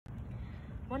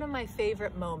One of my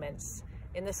favorite moments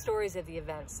in the stories of the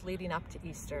events leading up to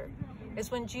Easter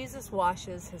is when Jesus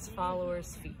washes his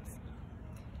followers' feet.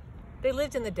 They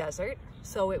lived in the desert,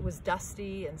 so it was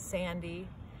dusty and sandy,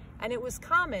 and it was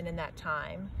common in that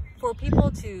time for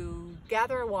people to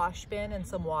gather a wash bin and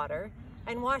some water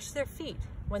and wash their feet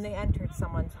when they entered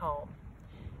someone's home.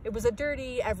 It was a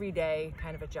dirty, everyday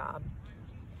kind of a job.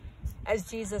 As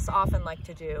Jesus often liked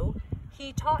to do,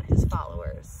 he taught his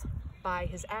followers by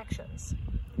his actions.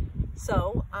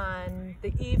 So on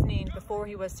the evening before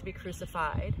he was to be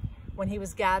crucified, when he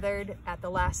was gathered at the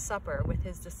Last Supper with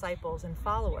his disciples and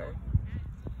followers,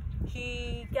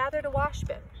 he gathered a wash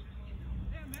bin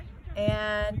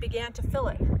and began to fill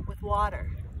it with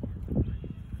water.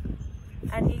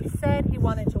 And he said he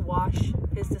wanted to wash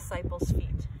his disciples'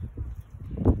 feet.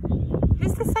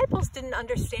 His disciples didn't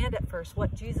understand at first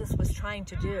what Jesus was trying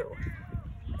to do.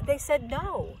 They said,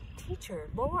 "No, teacher,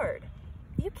 Lord,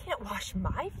 you can't wash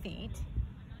my feet."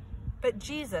 But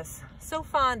Jesus, so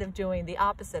fond of doing the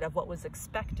opposite of what was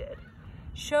expected,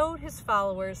 showed his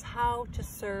followers how to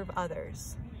serve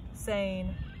others,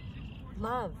 saying,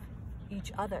 "Love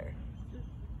each other.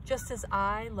 Just as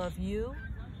I love you,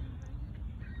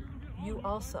 you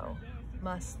also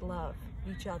must love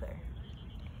each other."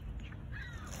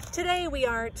 Today we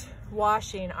aren't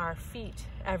washing our feet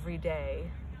every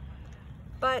day,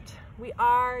 but we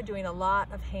are doing a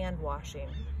lot of hand washing.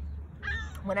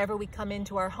 Whenever we come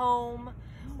into our home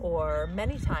or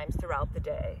many times throughout the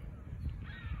day,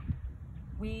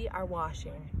 we are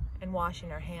washing and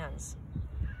washing our hands.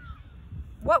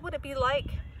 What would it be like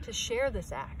to share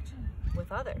this act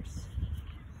with others?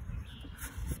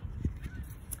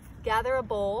 Gather a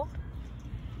bowl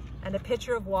and a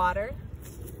pitcher of water,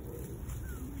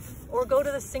 or go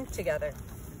to the sink together.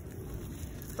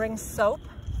 Bring soap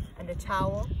and a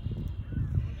towel.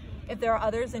 If there are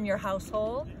others in your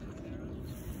household,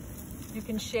 you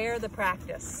can share the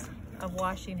practice of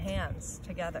washing hands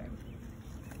together.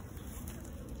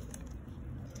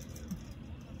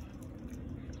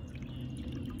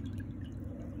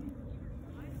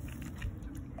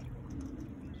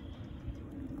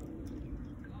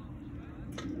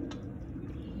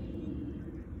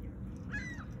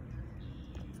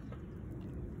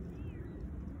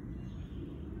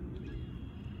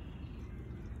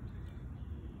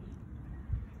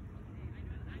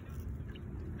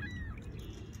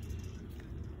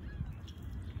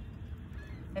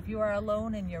 If you are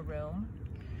alone in your room,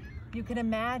 you can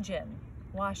imagine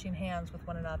washing hands with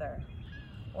one another,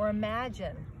 or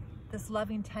imagine this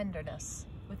loving tenderness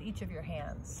with each of your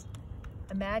hands.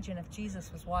 Imagine if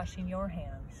Jesus was washing your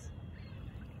hands.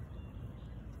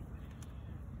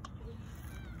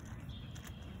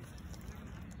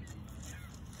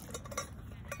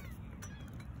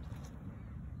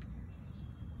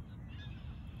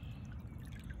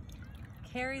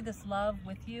 Carry this love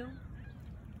with you.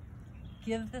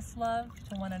 Give this love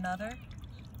to one another,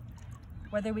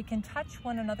 whether we can touch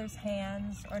one another's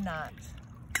hands or not.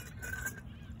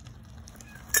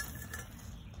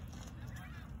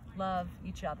 Love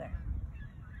each other.